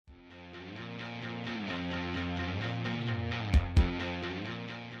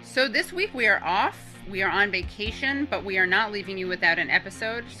So this week we are off. We are on vacation, but we are not leaving you without an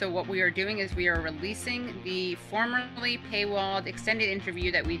episode. So what we are doing is we are releasing the formerly paywalled extended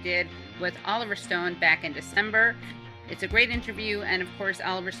interview that we did with Oliver Stone back in December. It's a great interview, and of course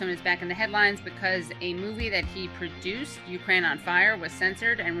Oliver Stone is back in the headlines because a movie that he produced, Ukraine on Fire, was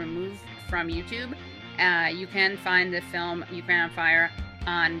censored and removed from YouTube. You can find the film Ukraine on Fire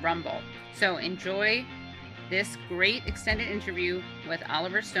on Rumble. So enjoy this great extended interview with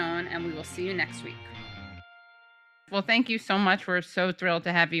Oliver Stone, and we will see you next week. Well, thank you so much. We're so thrilled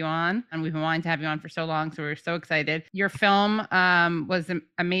to have you on, and we've been wanting to have you on for so long, so we're so excited. Your film was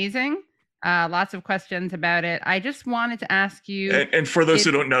amazing. Lots of questions about it. I just wanted to ask you. And for those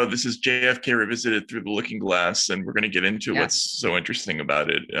who don't know, this is JFK Revisited Through the Looking Glass, and we're going to get into what's so interesting about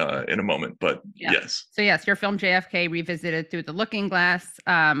it in a moment. But yes. So yes, your film JFK Revisited Through the Looking Glass,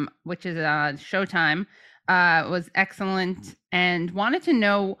 which is on Showtime, was excellent, and wanted to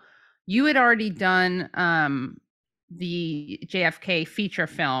know, you had already done the JFK feature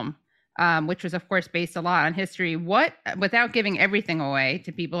film, which was of course based a lot on history. What, without giving everything away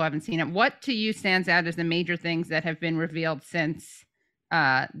to people who haven't seen it, what to you stands out as the major things that have been revealed since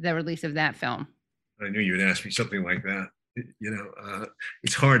the release of that film? I knew you would ask me something like that.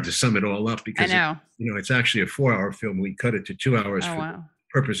 It's hard to sum it all up because it's actually a 4-hour film. We cut it to 2 hours for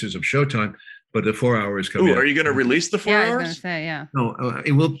purposes of Showtime, but the 4 hours come in. Are you going to release the 4 hours? I was going to say,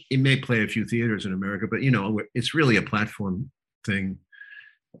 No, it may play a few theaters in America, but it's really a platform thing,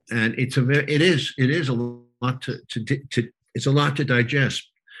 and it is a lot it's a lot to digest.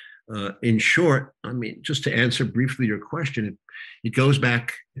 In short, I mean, just to answer briefly your question, it goes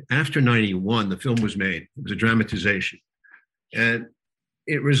back after 91. The film was made. It was a dramatization, and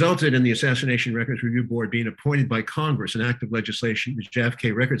it resulted in the Assassination Records Review Board being appointed by Congress, an act of legislation, the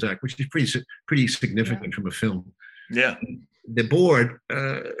JFK Records Act, which is pretty significant from a film. Yeah. The board,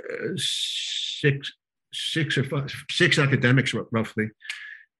 six academics roughly,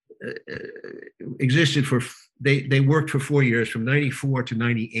 existed they worked for 4 years, from 94 to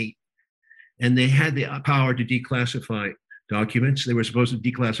 98. And they had the power to declassify documents. They were supposed to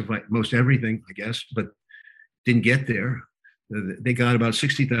declassify most everything, I guess, but didn't get there. They got about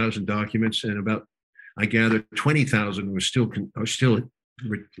 60,000 documents, and about, I gather, 20,000 are still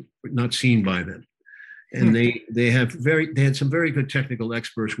not seen by them. And they had some very good technical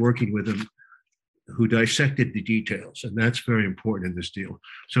experts working with them who dissected the details, and that's very important in this deal.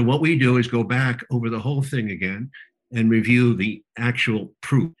 So what we do is go back over the whole thing again and review the actual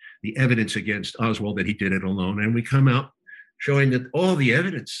proof, the evidence against Oswald that he did it alone, and we come out showing that all the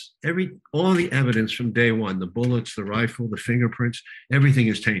evidence from day one, the bullets, the rifle, the fingerprints, everything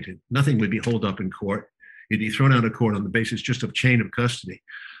is tainted. Nothing would be held up in court. You'd be thrown out of court on the basis just of chain of custody.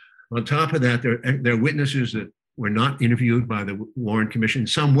 On top of that, there are witnesses that were not interviewed by the Warren Commission.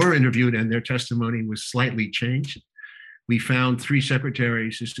 Some were interviewed, and their testimony was slightly changed. We found 3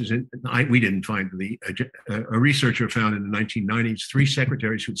 secretaries. We didn't find a researcher found in the 1990s, 3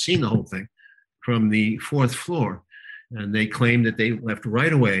 secretaries who'd seen the whole thing from the 4th floor. And they claimed that they left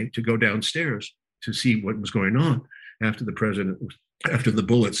right away to go downstairs to see what was going on after the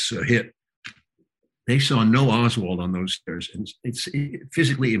bullets hit. They saw no Oswald on those stairs, and it's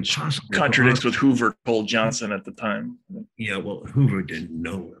physically impossible. Contradicts what Hoover told Johnson at the time. Yeah, well, Hoover didn't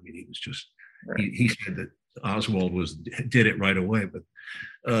know. I mean, he was just, he said that Oswald did it right away, but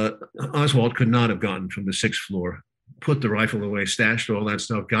Oswald could not have gotten from the 6th floor, put the rifle away, stashed all that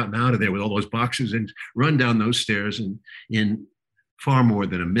stuff, gotten out of there with all those boxes, and run down those stairs in far more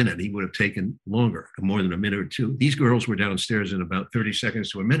than a minute. He would have taken longer, more than a minute or two. These girls were downstairs in about 30 seconds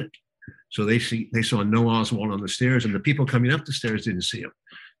to a minute. So they saw no Oswald on the stairs, and the people coming up the stairs didn't see him.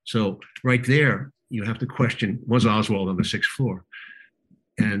 So right there, you have to question, was Oswald on the 6th floor?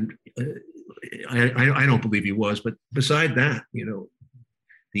 And I don't believe he was, but beside that,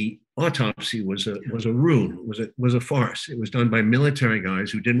 the autopsy was a ruse, was a farce. It was done by military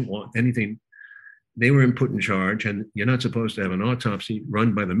guys who didn't want anything. They were put in charge, and you're not supposed to have an autopsy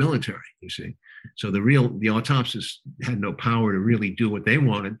run by the military, you see. So the autopsists had no power to really do what they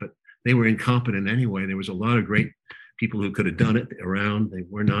wanted, but they were incompetent anyway. There was a lot of great people who could have done it around. They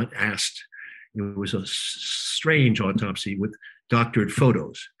were not asked. It was a strange autopsy with doctored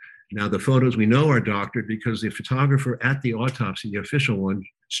photos. Now, the photos we know are doctored because the photographer at the autopsy, the official one,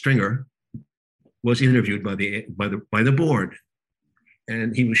 Stringer, was interviewed by the board,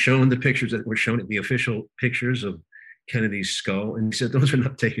 and he was shown the pictures that were shown, the official pictures of Kennedy's skull, and he said, "Those are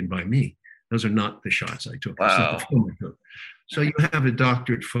not taken by me. Those are not the shots I took." Wow. So you have a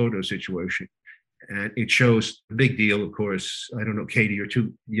doctored photo situation, and it shows a big deal. Of course, I don't know, Katie, you're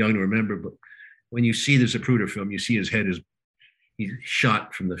too young to remember, but when you see the Zapruder film, you see his head is he's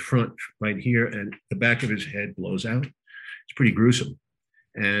shot from the front right here, and the back of his head blows out. It's pretty gruesome.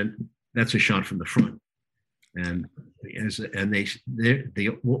 And that's a shot from the front. And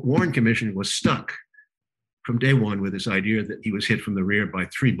the Warren Commission was stuck from day one with this idea that he was hit from the rear by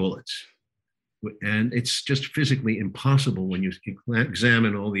 3 bullets. And it's just physically impossible when you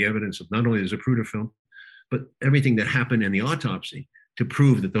examine all the evidence of not only the Zapruder film, but everything that happened in the autopsy to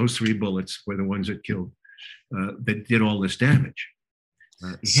prove that those 3 bullets were the ones that killed, that did all this damage.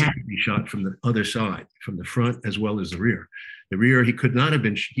 He had to be shot from the other side, from the front as well as the rear. The rear, he could not have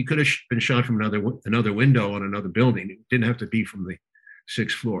been. He could have been shot from another window on another building. It didn't have to be from the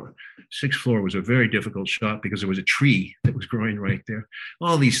 6th floor. 6th floor was a very difficult shot because there was a tree that was growing right there.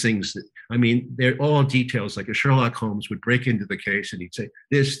 All these things that, I mean, they're all details. Like a Sherlock Holmes would break into the case and he'd say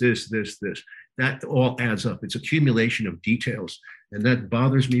this. That all adds up. It's accumulation of details. And that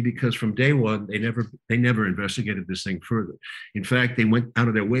bothers me because from day one, they never investigated this thing further. In fact, they went out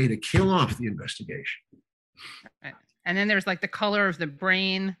of their way to kill off the investigation. Right. And then there's like the color of the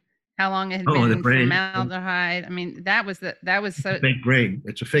brain, how long it had been in formaldehyde. I mean, that was so fake brain.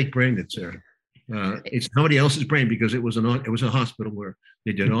 It's a fake brain that's there. It's somebody else's brain because it was a hospital where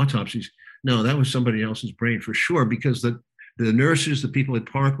they did autopsies. No, that was somebody else's brain for sure, because the nurses, the people at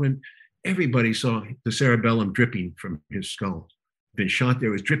Parkland, everybody saw the cerebellum dripping from his skull. Been shot there,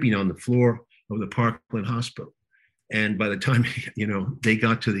 it was dripping on the floor of the Parkland Hospital. And by the time, they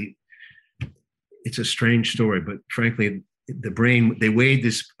got to it's a strange story, but frankly, the brain, they weighed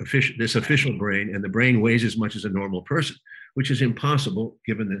this official brain, and the brain weighs as much as a normal person, which is impossible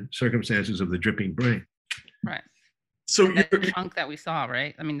given the circumstances of the dripping brain. Right. So the chunk that we saw,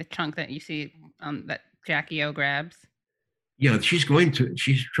 right? I mean, the chunk that you see that Jackie O grabs. Yeah, she's trying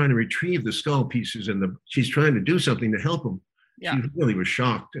to retrieve the skull pieces, and she's trying to do something to help him. Yeah. She really was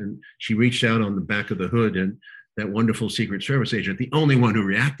shocked, and she reached out on the back of the hood, and that wonderful Secret Service agent, the only one who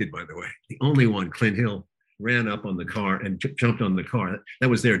reacted, by the way, the only one, Clint Hill, ran up on the car and jumped on the car. That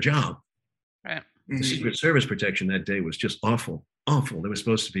was their job. Right. The Secret Service protection that day was just awful. There was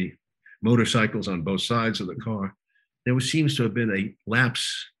supposed to be motorcycles on both sides of the car. There seems to have been a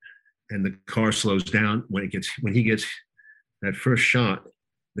lapse, and the car slows down when he gets that first shot.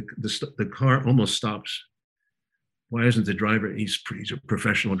 The car almost stops. Why isn't the driver? He's a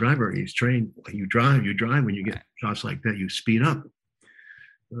professional driver. He's trained. You drive. When you get shots like that, you speed up.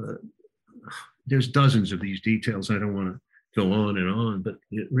 There's dozens of these details. I don't want to go on and on, but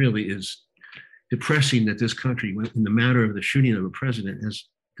it really is depressing that this country, in the matter of the shooting of a president, has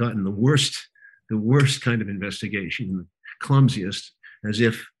gotten the worst kind of investigation, the clumsiest, as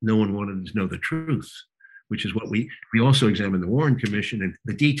if no one wanted to know the truth, which is what we also examined the Warren Commission and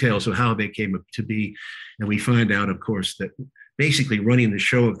the details of how they came up to be. And we find out, of course, that basically running the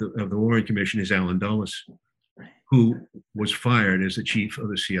show of the Warren Commission is Allen Dulles, who was fired as the chief of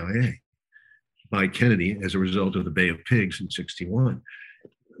the CIA by Kennedy as a result of the Bay of Pigs in '61.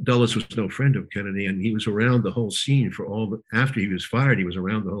 Dulles was no friend of Kennedy, and he was around the whole scene after he was fired, he was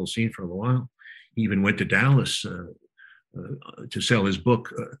around the whole scene for a while. He even went to Dallas to sell his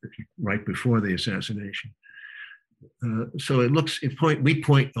book right before the assassination. So we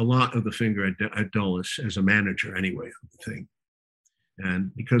point a lot of the finger at Dulles as a manager anyway of the thing.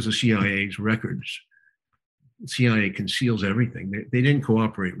 And because of CIA's records, CIA conceals everything. They didn't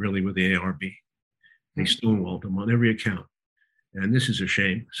cooperate really with the ARB. They stonewalled them on every account. And this is a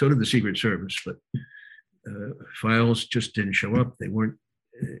shame. So did the Secret Service, but files just didn't show up. They weren't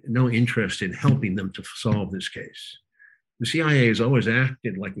no interest in helping them to solve this case. The CIA has always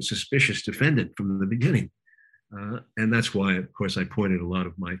acted like a suspicious defendant from the beginning. And that's why, of course, I pointed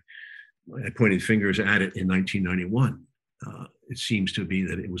fingers at it in 1991. It seems to be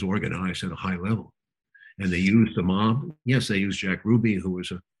that it was organized at a high level. And they used the mob. Yes, they used Jack Ruby, who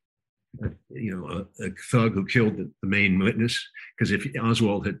was a thug who killed the main witness. Because if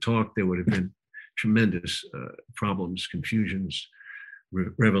Oswald had talked, there would have been tremendous problems, confusions,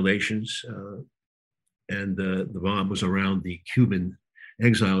 revelations. And the mob was around the Cuban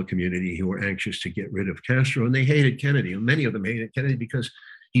exile community who were anxious to get rid of Castro, and they hated Kennedy. And many of them hated Kennedy because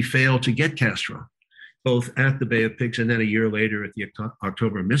he failed to get Castro, both at the Bay of Pigs and then a year later at the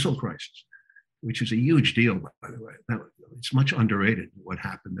October missile crisis, which is a huge deal, by the way. It's much underrated what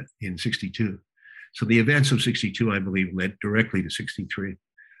happened in '62. So the events of '62, I believe, led directly to '63,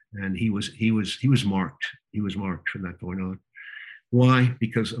 and he was marked. He was marked from that point on. Why?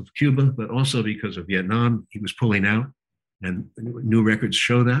 Because of Cuba, but also because of Vietnam. He was pulling out, and new records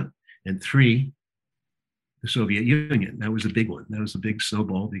show that. And 3, the Soviet Union. That was the big one. That was the big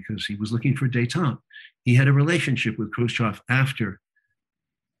snowball because he was looking for détente. He had a relationship with Khrushchev after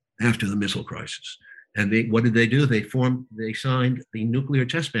the missile crisis. And what did they do? They signed the Nuclear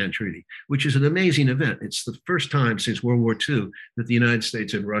Test Ban Treaty, which is an amazing event. It's the first time since World War II that the United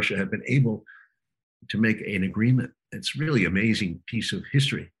States and Russia have been able to make an agreement. It's really amazing piece of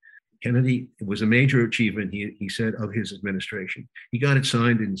history. Kennedy, it was a major achievement, he said, of his administration. He got it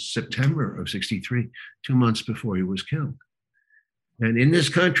signed in September of 63, 2 months before he was killed. And in this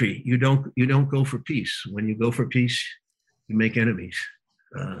country, you don't go for peace. When you go for peace, you make enemies.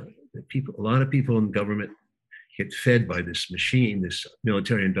 A lot of people in government get fed by this machine, this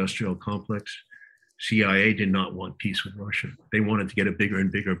military-industrial complex. CIA did not want peace with Russia. They wanted to get a bigger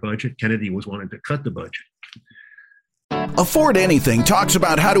and bigger budget. Kennedy was wanting to cut the budget. Afford Anything talks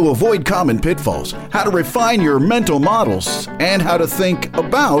about how to avoid common pitfalls, how to refine your mental models, and how to think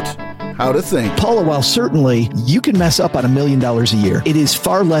about how to think. Paula, while certainly you can mess up on $1 million a year, it is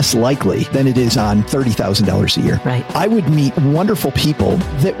far less likely than it is on $30,000 a year. Right. I would meet wonderful people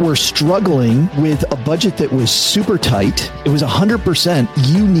that were struggling with a budget that was super tight. It was 100%.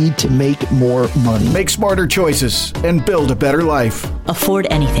 You need to make more money. Make smarter choices and build a better life. Afford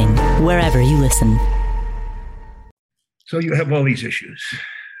Anything, wherever you listen. So you have all these issues.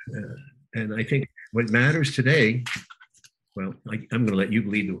 And I think what matters today, well, I'm going to let you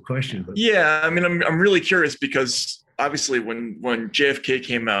lead the question. But yeah, I mean, I'm really curious because obviously when JFK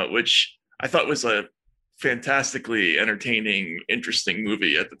came out, which I thought was a fantastically entertaining, interesting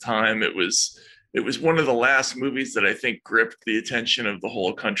movie at the time, it was one of the last movies that I think gripped the attention of the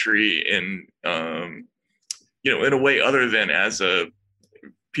whole country in in a way other than as a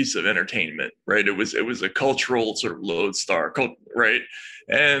piece of entertainment, right? It was a cultural sort of lodestar, right?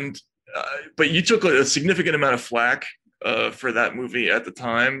 And but you took a significant amount of flack for that movie at the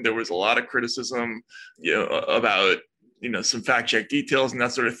time. There was a lot of criticism, about some fact check details and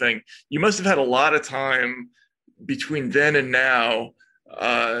that sort of thing. You must have had a lot of time between then and now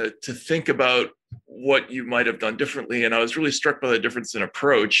to think about what you might have done differently. And I was really struck by the difference in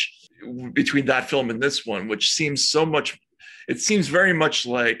approach between that film and this one, which seems it seems very much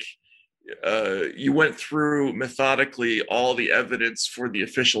like you went through methodically all the evidence for the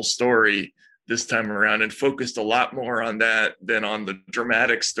official story this time around and focused a lot more on that than on the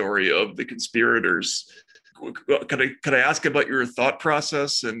dramatic story of the conspirators. Could I ask about your thought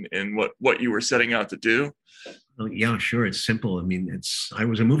process and what you were setting out to do? Oh, yeah, sure. It's simple. I mean, I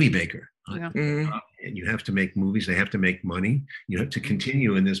was a movie maker. Yeah. And you have to make movies. They have to make money. You have to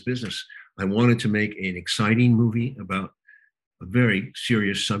continue in this business. I wanted to make an exciting movie about a very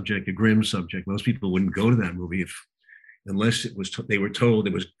serious subject, a grim subject. Most people wouldn't go to that movie unless they were told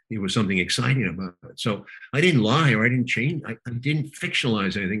it was something exciting about it. So I didn't lie or I didn't change. I didn't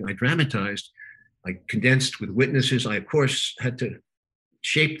fictionalize anything. I dramatized. I condensed with witnesses. I, of course, had to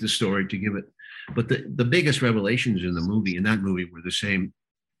shape the story to give it. But the biggest revelations in that movie were the same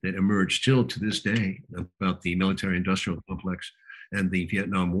that emerge still to this day about the military-industrial complex and the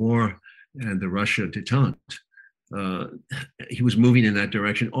Vietnam War and the Russia detente. He was moving in that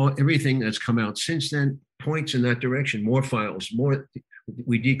direction. Everything that's come out since then points in that direction. More files, more.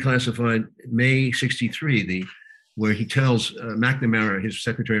 We declassified May 63, where he tells McNamara, his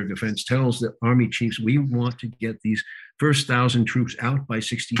Secretary of Defense, tells the Army chiefs, we want to get these first 1,000 troops out by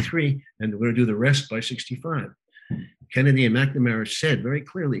 63, and we're going to do the rest by 65. Kennedy and McNamara said very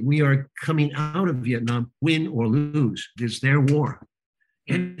clearly, we are coming out of Vietnam, win or lose. It's their war.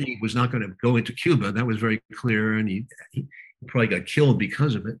 Kennedy was not going to go into Cuba. That was very clear, and he probably got killed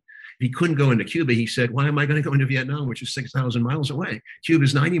because of it. If he couldn't go into Cuba, he said, why am I going to go into Vietnam, which is 6,000 miles away?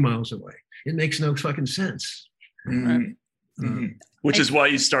 Cuba's 90 miles away. It makes no fucking sense. Mm-hmm. Mm-hmm. Which is why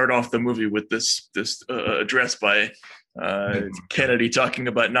you start off the movie with this address by Kennedy talking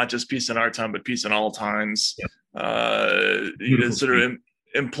about not just peace in our time, but peace in all times. Yep. Sort of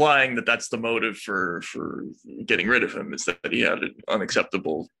implying that that's the motive for getting rid of him, is that he had an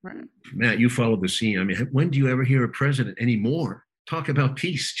unacceptable. Right. Matt, you followed the scene. I mean, when do you ever hear a president anymore talk about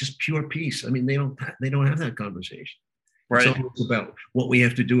peace, just pure peace? I mean, they don't have that conversation. Right. It's always about what we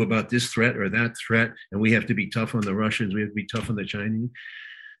have to do about this threat or that threat, and we have to be tough on the Russians. We have to be tough on the Chinese.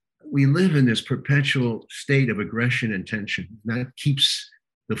 We live in this perpetual state of aggression and tension. That keeps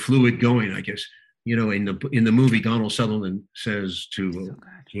the fluid going, I guess. You know, in the movie, Donald Sutherland says to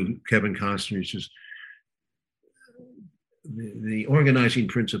Kevin Costner, he says, the organizing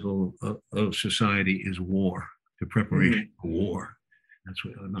principle of society is war, the preparation for war. That's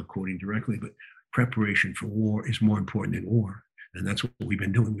what I'm not quoting directly, but preparation for war is more important than war. And that's what we've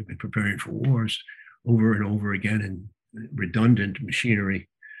been doing. We've been preparing for wars over and over again in redundant machinery,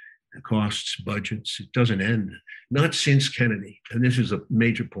 costs, budgets. It doesn't end. Not since Kennedy, and this is a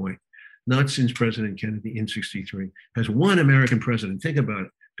major point, not since President Kennedy in 63 has one American president, think about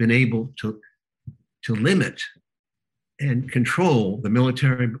it, been able to to limit and control the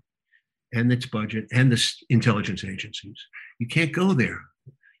military and its budget and the intelligence agencies. You can't go there.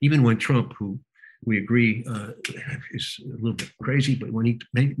 Even when Trump, who we agree is a little bit crazy, but when he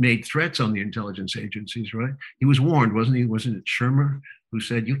made threats on the intelligence agencies, right? He was warned, wasn't he? Wasn't it Shermer who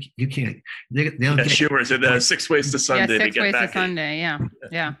said, you can't. Schumer said 6 ways to Sunday to 6 get ways back to Sunday,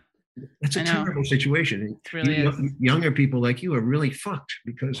 yeah. That's a terrible situation. It really is. Younger people like you are really fucked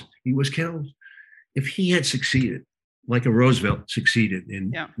because he was killed. If he had succeeded, like a Roosevelt succeeded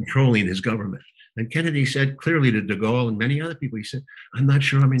in controlling his government, and Kennedy said clearly to de Gaulle and many other people, he said, I'm not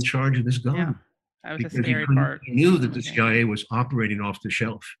sure I'm in charge of this government. That was because a scary part. He knew that the CIA was operating off the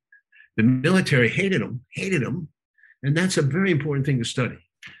shelf. The military hated him, and that's a very important thing to study.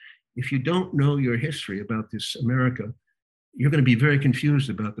 If you don't know your history about this America, you're going to be very confused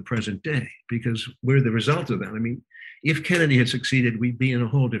about the present day because we're the result of that. I mean, if Kennedy had succeeded, we'd be in a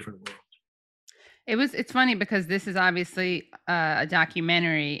whole different world. It's funny because this is obviously a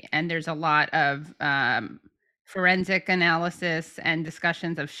documentary and there's a lot of forensic analysis and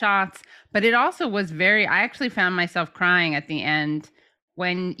discussions of shots, but it also was I actually found myself crying at the end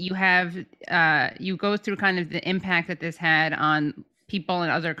when you have, you go through kind of the impact that this had on people in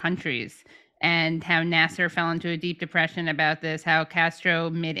other countries and how Nasser fell into a deep depression about this, how Castro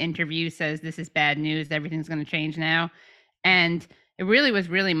mid-interview says this is bad news, everything's going to change now. And it really was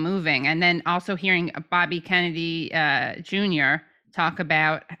really moving. And then also hearing Bobby Kennedy Jr. talk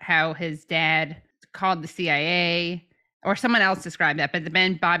about how his dad called the CIA, or someone else described that, but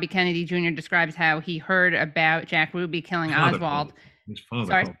then Bobby Kennedy Jr. describes how he heard about Jack Ruby killing Oswald.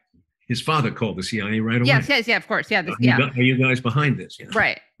 His father called the CIA right away. Yes, of course. Yeah. Are you guys behind this?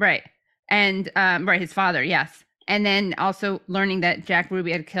 Yeah. Right. And his father, yes. And then also learning that Jack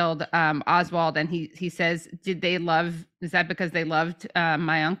Ruby had killed Oswald, and he says, is that because they loved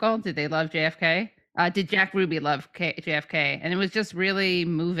my uncle? Did they love JFK? Did Jack Ruby love JFK? And it was just really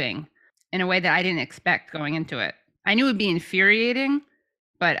moving in a way that I didn't expect going into it. I knew it would be infuriating,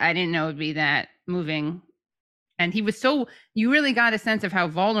 but I didn't know it would be that moving. And he was you really got a sense of how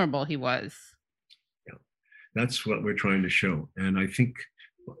vulnerable he was. Yeah, that's what we're trying to show. And I think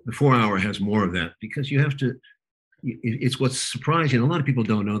the 4 Hour has more of that because you have to, it's what's surprising. A lot of people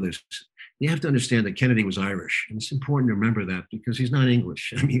don't know this. You have to understand that Kennedy was Irish. And it's important to remember that because he's not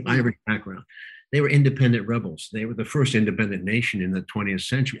English. I mean, Irish background. They were independent rebels. They were the first independent nation in the 20th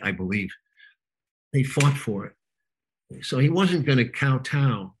century, I believe. They fought for it. So he wasn't going to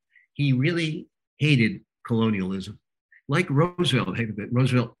kowtow. He really hated colonialism. Like Roosevelt hated it.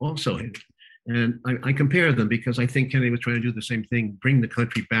 Roosevelt also hated it. And I compare them because I think Kennedy was trying to do the same thing, bring the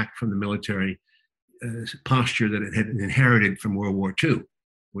country back from the military posture that it had inherited from World War II,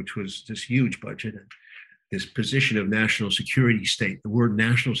 which was this huge budget and this position of national security state. The word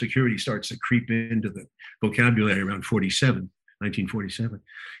national security starts to creep into the vocabulary around 1947.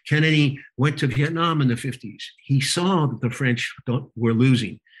 Kennedy went to Vietnam in the 50s. He saw that the French were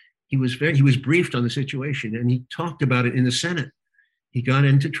losing. He was briefed on the situation and he talked about it in the Senate. He got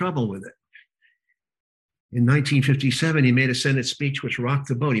into trouble with it. In 1957, he made a Senate speech which rocked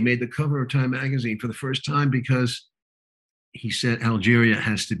the boat. He made the cover of Time magazine for the first time because he said Algeria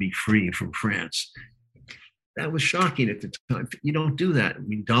has to be free from France. That was shocking at the time. You don't do that. I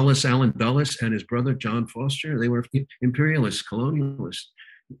mean, Allen Dulles and his brother, John Foster, they were imperialists, colonialists.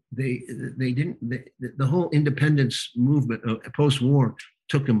 The whole independence movement post-war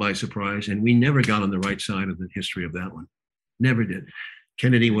took them by surprise, and we never got on the right side of the history of that one. Never did.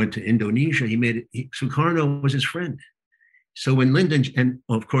 Kennedy went to Indonesia. Sukarno was his friend. So when Lyndon, and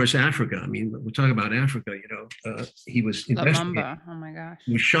of course Africa, I mean, we're talking about Africa, he was investigating. Lumumba, oh my gosh.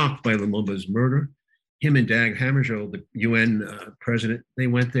 He was shocked by Lumumba's murder. Him and Dag Hammarskjöld, the UN president, they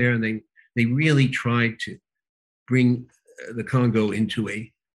went there and they really tried to bring the Congo into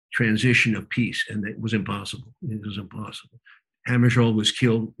a transition of peace, and it was impossible. It was impossible. Hammarskjöld was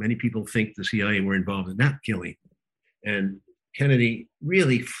killed. Many people think the CIA were involved in that killing. And Kennedy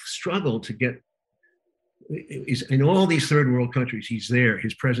really struggled to get, in all these third world countries, he's there,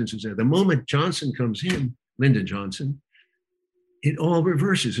 his presence is there. The moment Johnson comes in, Lyndon Johnson, it all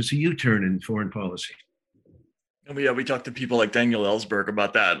reverses. It's a U-turn in foreign policy. We talked to people like Daniel Ellsberg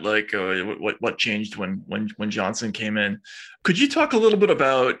about that, like what changed when Johnson came in. Could you talk a little bit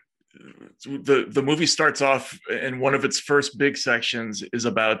about the movie starts off, and one of its first big sections is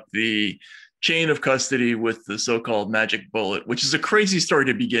about the chain of custody with the so-called magic bullet, which is a crazy story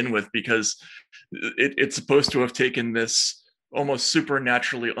to begin with because it's supposed to have taken this almost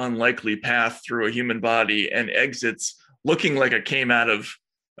supernaturally unlikely path through a human body and exits looking like it came out of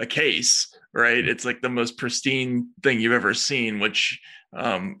a case, right? It's like the most pristine thing you've ever seen, which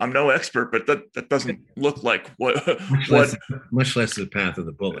I'm no expert, but that doesn't look like what much less the path of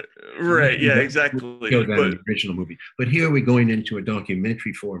the bullet. Right. Yeah, exactly. That in the original movie. But here we're going into a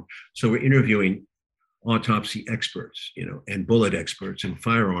documentary form. So we're interviewing autopsy experts, and bullet experts and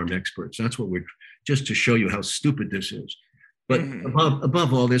firearm experts. That's what we're, just to show you how stupid this is. But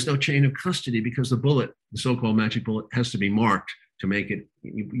above all, there's no chain of custody because the bullet, the so-called magic bullet, has to be marked to make it,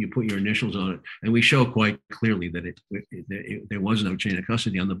 you put your initials on it. And we show quite clearly that there was no chain of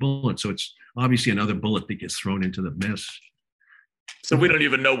custody on the bullet. So it's obviously another bullet that gets thrown into the mess. So we don't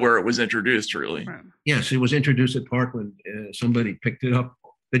even know where it was introduced, really. Yes, it was introduced at Parkland. Somebody picked it up.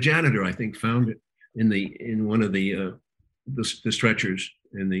 The janitor, I think, found it in one of the stretchers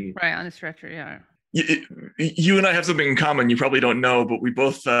on the stretcher. Yeah. You and I have something in common. You probably don't know, but we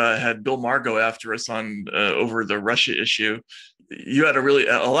both had Bill Margot after us on over the Russia issue. You had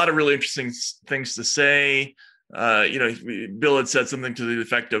a lot of really interesting things to say. Bill had said something to the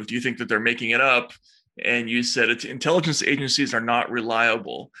effect of, "Do you think that they're making it up?" And you said intelligence agencies are not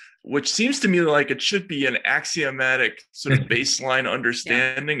reliable, which seems to me like it should be an axiomatic sort of baseline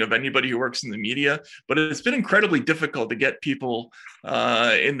understanding of anybody who works in the media. But it's been incredibly difficult to get people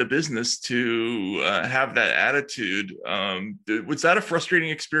in the business to have that attitude. Was that a frustrating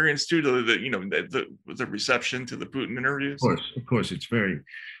experience too, to the reception to the Putin interviews? Of course, it's very.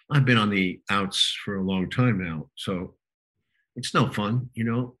 I've been on the outs for a long time now, so it's no fun,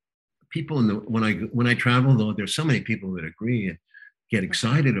 People when I travel, though, there's so many people that agree and get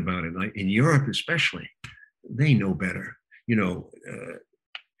excited about it. In Europe, especially, they know better. When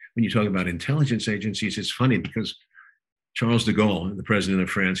you talk about intelligence agencies, it's funny because Charles de Gaulle, the president of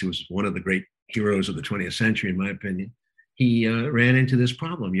France, who was one of the great heroes of the 20th century, in my opinion, he ran into this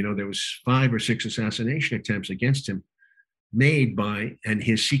problem. There was 5 or 6 assassination attempts against him made by, and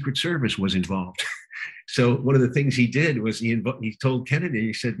his Secret Service was involved. So one of the things he did was he told Kennedy,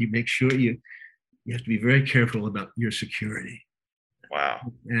 he said, "You make sure you have to be very careful about your security."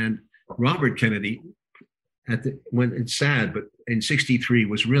 Wow. And Robert Kennedy, when it's sad, but in '63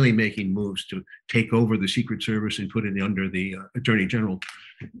 was really making moves to take over the Secret Service and put it under the Attorney General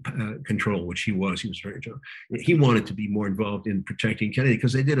control, which he was. He was very job. He wanted to be more involved in protecting Kennedy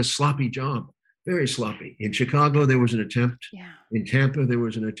because they did a sloppy job, very sloppy. In Chicago, there was an attempt. Yeah. In Tampa, there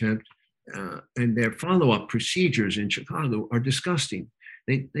was an attempt. And their follow-up procedures in Chicago are disgusting.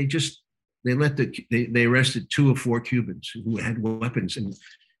 They arrested 2 of 4 Cubans who had weapons. And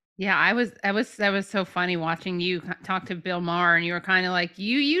yeah, that was so funny watching you talk to Bill Maher, and you were kind of like,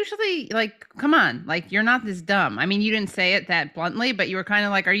 you usually come on, you're not this dumb. I mean, you didn't say it that bluntly, but you were kind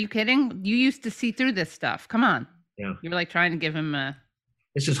of like, are you kidding? You used to see through this stuff. Come on. Yeah. You were trying to give him a.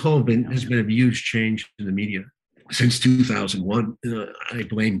 Has been a huge change in the media. Since 2001, I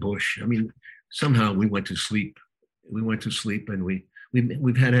blame Bush. I mean, somehow we went to sleep. And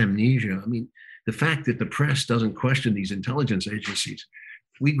we've had amnesia. I mean, the fact that the press doesn't question these intelligence agencies.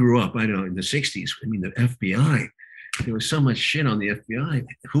 We grew up, I don't know, in the 60s. I mean, the FBI, there was so much shit on the FBI.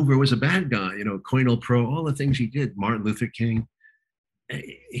 Hoover was a bad guy, COINTELPRO, all the things he did, Martin Luther King.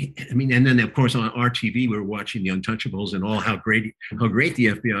 And then of course on our TV, we were watching The Untouchables and how great the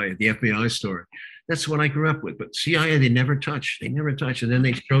FBI story. That's what I grew up with. But CIA, they never touched. And then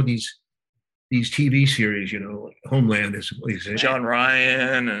they show these TV series, Homeland is John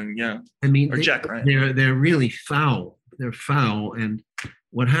Ryan or Jack Ryan. They're really foul. They're foul. And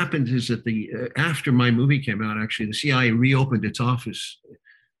what happened is that after my movie came out, actually, the CIA reopened its office,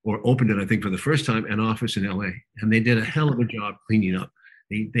 or opened it, I think, for the first time, an office in LA. And they did a hell of a job cleaning up.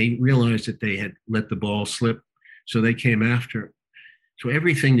 They realized that they had let the ball slip, so they came after. So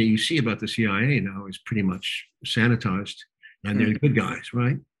everything that you see about the CIA now is pretty much sanitized, and they're good guys,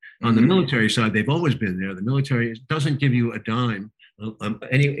 right? On the military side, they've always been there. The military doesn't give you a dime,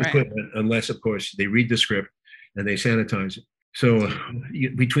 any equipment, unless, of course, they read the script and they sanitize it. So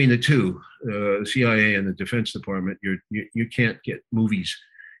between the two, the CIA and the Defense Department, you can't get movies.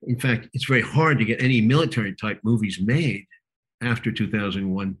 In fact, it's very hard to get any military-type movies made after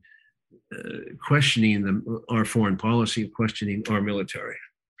 2001, questioning our foreign policy, questioning our military.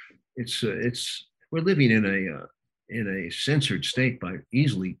 We're living in a censored state, by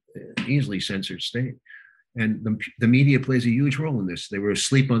easily censored state, and the media plays a huge role in this. They were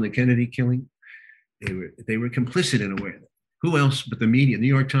asleep on the Kennedy killing. They were complicit in a way. Who else but the media? New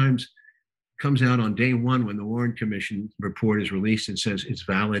York Times comes out on day 1 when the Warren Commission report is released and says it's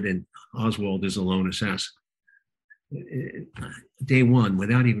valid and Oswald is a lone assassin. Day 1,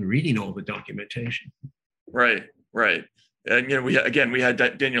 without even reading all the documentation. Right. And we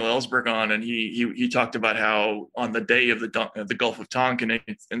had Daniel Ellsberg on, and he talked about how on the day of the Gulf of Tonkin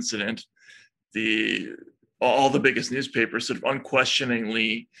incident, the all the biggest newspapers sort of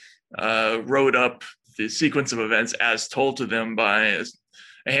unquestioningly wrote up the sequence of events as told to them by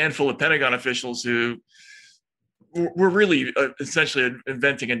a handful of Pentagon officials who were really essentially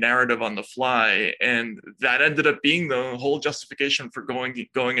inventing a narrative on the fly, and that ended up being the whole justification for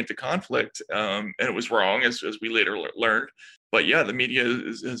going into conflict. And it was wrong, as we later learned. But yeah, the media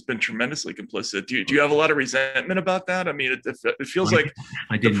has been tremendously complicit. Do you have a lot of resentment about that? I mean, it feels like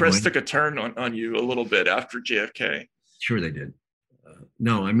the press took a turn on you a little bit after JFK. Sure, they did.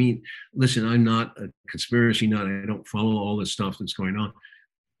 No, I mean, listen, I'm not a conspiracy nut. I don't follow all the stuff that's going on.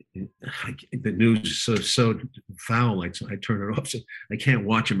 The news is so foul. I turn it off. So I can't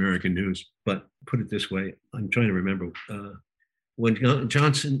watch American news. But put it this way, I'm trying to remember when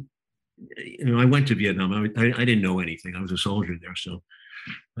Johnson. I went to Vietnam. I didn't know anything. I was a soldier there, so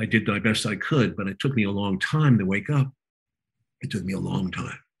I did my best I could. But it took me a long time to wake up. It took me a long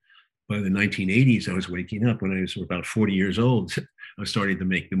time. By the 1980s, I was waking up. When I was about 40 years old, I started to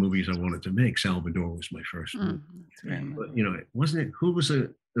make the movies I wanted to make. Salvador was my first movie. But wasn't it? Who was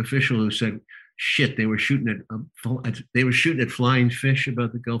the official who said, "Shit, they were shooting at flying fish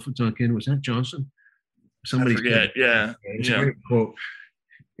about the Gulf of Tonkin"? Was that Johnson? Somebody forget. Yeah. It's a great quote.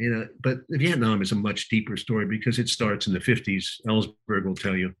 But Vietnam is a much deeper story because it starts in the 50s. Ellsberg will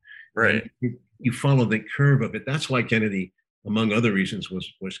tell you. Right. You follow the curve of it. That's why Kennedy, among other reasons,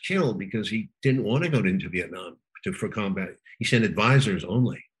 was killed, because he didn't want to go into Vietnam for combat. He sent advisors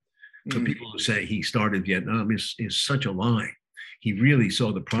only. So people who say he started Vietnam is such a lie. He really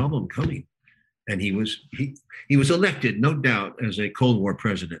saw the problem coming, and he was elected, no doubt, as a Cold War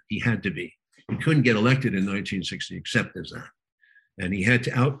president. He had to be. He couldn't get elected in 1960 except as that, and he had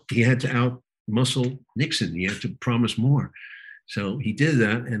to out muscle Nixon. He had to promise more. So he did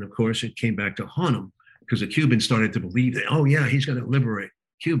that, and of course it came back to haunt him, because the Cubans started to believe that, oh yeah, he's going to liberate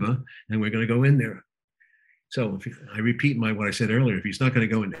Cuba, and we're going to go in there. So I repeat what I said earlier. If he's not going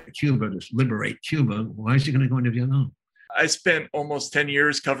to go into Cuba to liberate Cuba, why is he going to go into Vietnam? I spent almost 10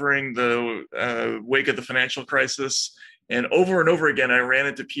 years covering the wake of the financial crisis. And over again, I ran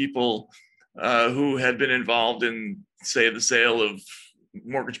into people who had been involved in, say, the sale of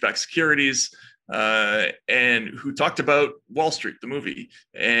mortgage-backed securities, and who talked about Wall Street, the movie,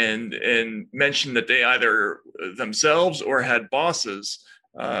 and mentioned that they either themselves or had bosses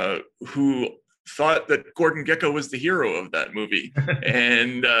who thought that Gordon Gekko was the hero of that movie,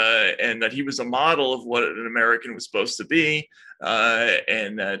 and that he was a model of what an American was supposed to be,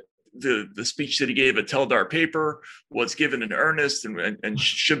 and that the speech that he gave at Teldar Paper was given in earnest and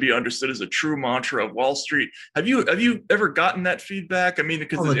should be understood as a true mantra of Wall Street. Have you ever gotten that feedback? I mean,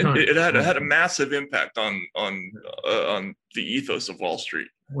 because it had a massive impact on the ethos of Wall Street.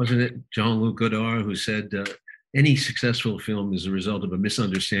 Wasn't it Jean-Luc Godard who said, any successful film is a result of a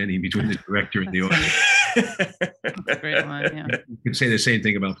misunderstanding between the director and the audience? That's a great line, yeah. You could say the same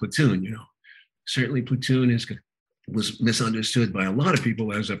thing about Platoon. Certainly Platoon was misunderstood by a lot of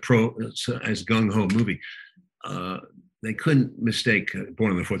people as as gung-ho movie. They couldn't mistake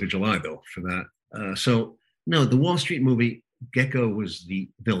Born on the 4th of July, though, for that. So no, the Wall Street movie, Gekko was the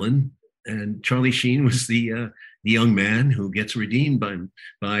villain, and Charlie Sheen was the young man who gets redeemed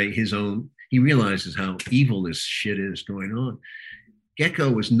by his own. He realizes how evil this shit is going on.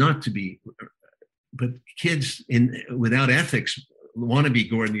 Gekko was not to be, but kids without ethics want to be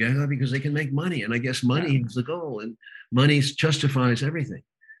Gordon Gekko because they can make money. And I guess money is the goal, and money justifies everything.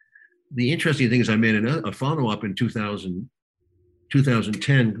 The interesting thing is I made a follow-up in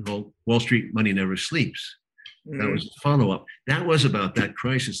 2010 called Wall Street Money Never Sleeps. That was a follow-up. That was about that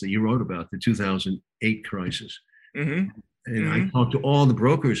crisis that you wrote about, the 2008 crisis. And I talked to all the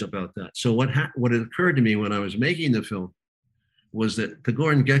brokers about that. So what had occurred to me when I was making the film was that the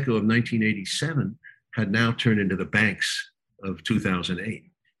Gordon Gekko of 1987 had now turned into the banks of 2008,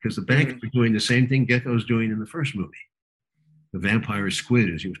 because the banks were doing the same thing Gekko was doing in the first movie, the vampire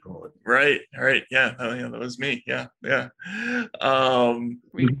squid, as you would call it. Right. Yeah. Oh, yeah, that was me. Yeah. We'll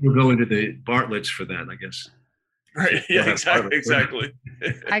go into the Bartletts for that, I guess. Right. Yeah, exactly.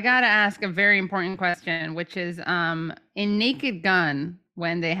 I got to ask a very important question, which is in Naked Gun,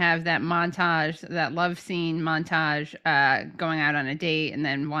 when they have that montage, that love scene montage, going out on a date and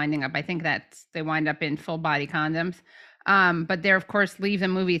then winding up, I think they wind up in full body condoms. But they're, of course, leave the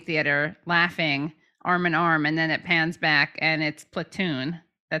movie theater laughing arm in arm, and then it pans back and it's Platoon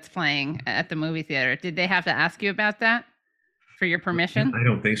that's playing at the movie theater. Did they have to ask you about that for your permission? I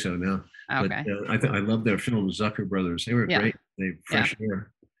don't think so, no. Okay. But I love their film, Zucker Brothers. They were great. They fresh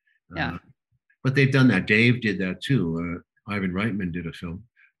air. Yeah. But they've done that. Dave did that too. Ivan Reitman did a film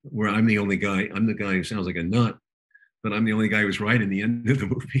where I'm the guy who sounds like a nut, but I'm the only guy who's right in the end of the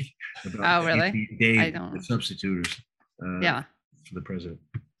movie. About really? Dave, the substitutors yeah. for the president.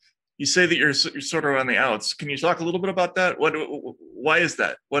 You say that you're sort of on the outs. Can you talk a little bit about that? Why is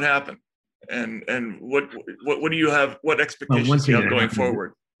that? What happened? And what do you have? What expectations do you have going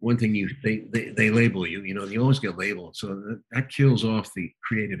forward? One thing they label you. You know, you always get labeled, so that kills off the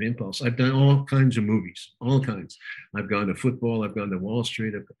creative impulse. I've done all kinds of movies, all kinds. I've gone to football. I've gone to Wall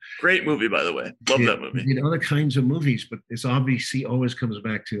Street. Great movie, by the way. Love that movie. You know, other kinds of movies, but it's obviously always comes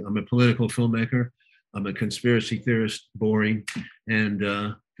back to I'm a political filmmaker. I'm a conspiracy theorist, boring,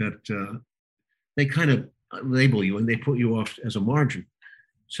 and that they kind of label you and they put you off as a margin.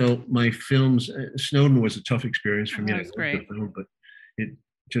 So my films, Snowden was a tough experience for me. That was great. But it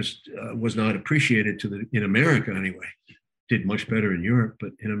just was not appreciated in America anyway. Did much better in Europe,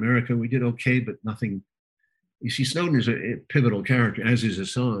 but in America we did okay, but nothing. You see, Snowden is a pivotal character, as is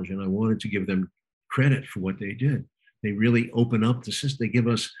Assange, and I wanted to give them credit for what they did. They really open up the system. They give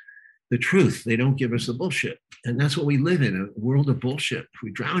us the truth. They don't give us the bullshit. And that's what we live in, a world of bullshit.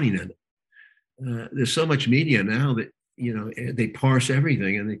 We're drowning in it. There's so much media now that, you know, they parse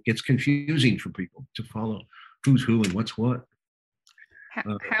everything and it gets confusing for people to follow who's who and what's what.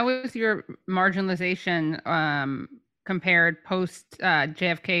 How is your marginalization compared post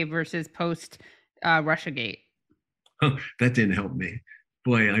JFK versus post Russiagate? Oh, that didn't help me.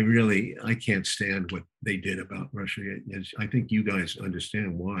 Boy, I can't stand what they did about Russia. I think you guys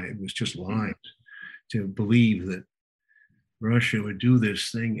understand why. It was just lies to believe that Russia would do this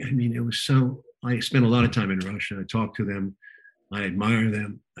thing. I mean, it was so, I spent a lot of time in Russia. I talked to them. I admire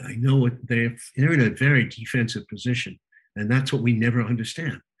them. I know what they're in a very defensive position. And that's what we never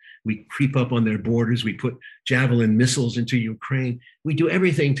understand. We creep up on their borders. We put Javelin missiles into Ukraine. We do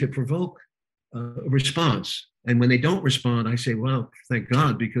everything to provoke a response. And when they don't respond, I say, well, thank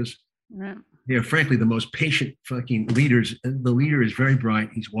God, because they're frankly the most patient fucking leaders. And the leader is very bright.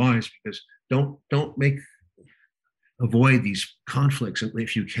 He's wise, because don't avoid these conflicts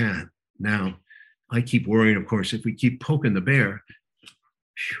if you can. Now, I keep worrying, of course, if we keep poking the bear,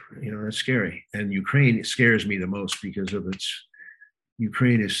 you know, that's scary. And Ukraine scares me the most because of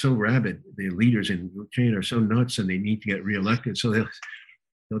Ukraine is so rabid. The leaders in Ukraine are so nuts and they need to get reelected. So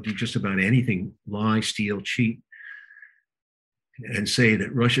they'll do just about anything, lie, steal, cheat, and say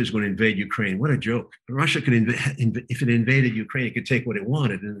that Russia is going to invade Ukraine. What a joke. Russia could, if it invaded Ukraine, it could take what it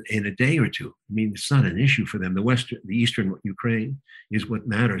wanted in a day or two. I mean, it's not an issue for them. The eastern Ukraine is what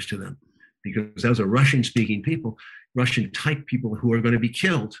matters to them, because those are Russian-speaking people, Russian-type people who are going to be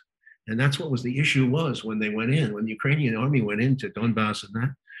killed. And that's what was the issue was when they went in, when the Ukrainian army went into Donbass and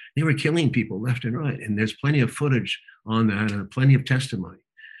that, they were killing people left and right. And there's plenty of footage on that and plenty of testimony.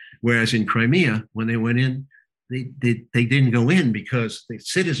 Whereas in Crimea, when they went in, they didn't go in because the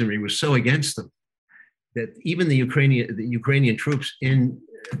citizenry was so against them that even the Ukrainian troops in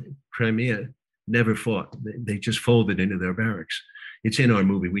Crimea never fought. They just folded into their barracks. It's in our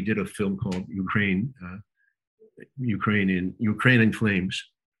movie. We did a film called Ukraine in Flames,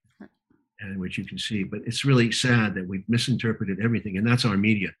 and which you can see. But it's really sad that we've misinterpreted everything, and that's our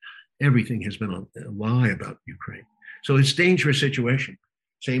media. Everything has been a lie about Ukraine. So it's a dangerous situation.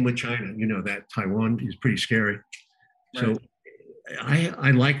 Same with China. You know that Taiwan is pretty scary. Right. So I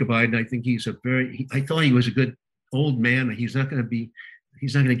like Biden. I think I thought he was a good old man. He's not going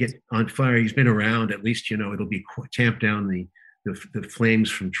to get on fire. He's been around. At least, you know, it'll be tamped down the flames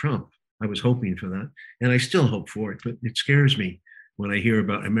from Trump. I was hoping for that. And I still hope for it, but it scares me when I hear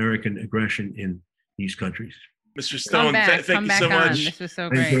about American aggression in these countries. Mr. Stone, thank you so much. This was so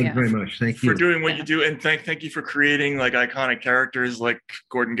great. Thank you very much. Thank you for doing what you do, and thank you for creating like iconic characters like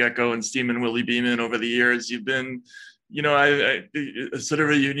Gordon Gekko and Steeman Willie Beeman over the years. You've been, you know, I sort of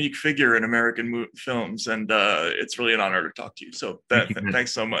a unique figure in American films, and it's really an honor to talk to you. So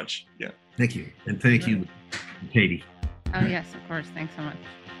thanks so much. Yeah. Thank you, and thank you, Katie. Oh yes, of course. Thanks so much.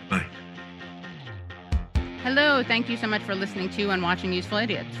 Bye. Hello, thank you so much for listening to and watching Useful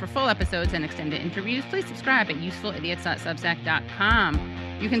Idiots. For full episodes and extended interviews, please subscribe at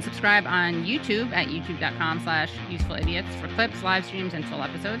usefulidiots.substack.com. You can subscribe on YouTube at youtube.com/usefulidiots for clips, live streams, and full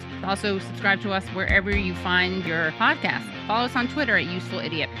episodes. Also, subscribe to us wherever you find your podcast. Follow us on Twitter at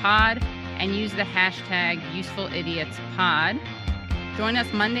UsefulIdiotPod and use the hashtag UsefulIdiotsPod. Join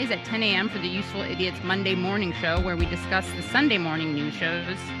us Mondays at 10 a.m. for the Useful Idiots Monday Morning Show, where we discuss the Sunday morning news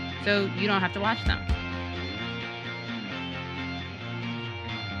shows so you don't have to watch them.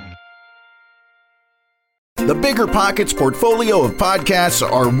 The Bigger Pockets portfolio of podcasts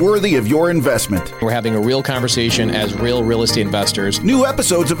are worthy of your investment. We're having a real conversation as real estate investors. New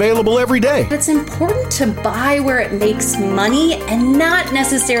episodes available every day. It's important to buy where it makes money and not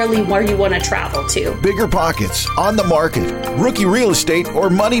necessarily where you want to travel to. Bigger Pockets, On the Market, Rookie Real Estate, or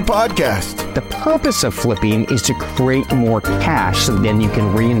Money Podcast. The purpose of flipping is to create more cash so then you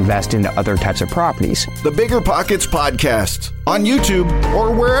can reinvest into other types of properties. The Bigger Pockets Podcast on YouTube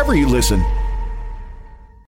or wherever you listen.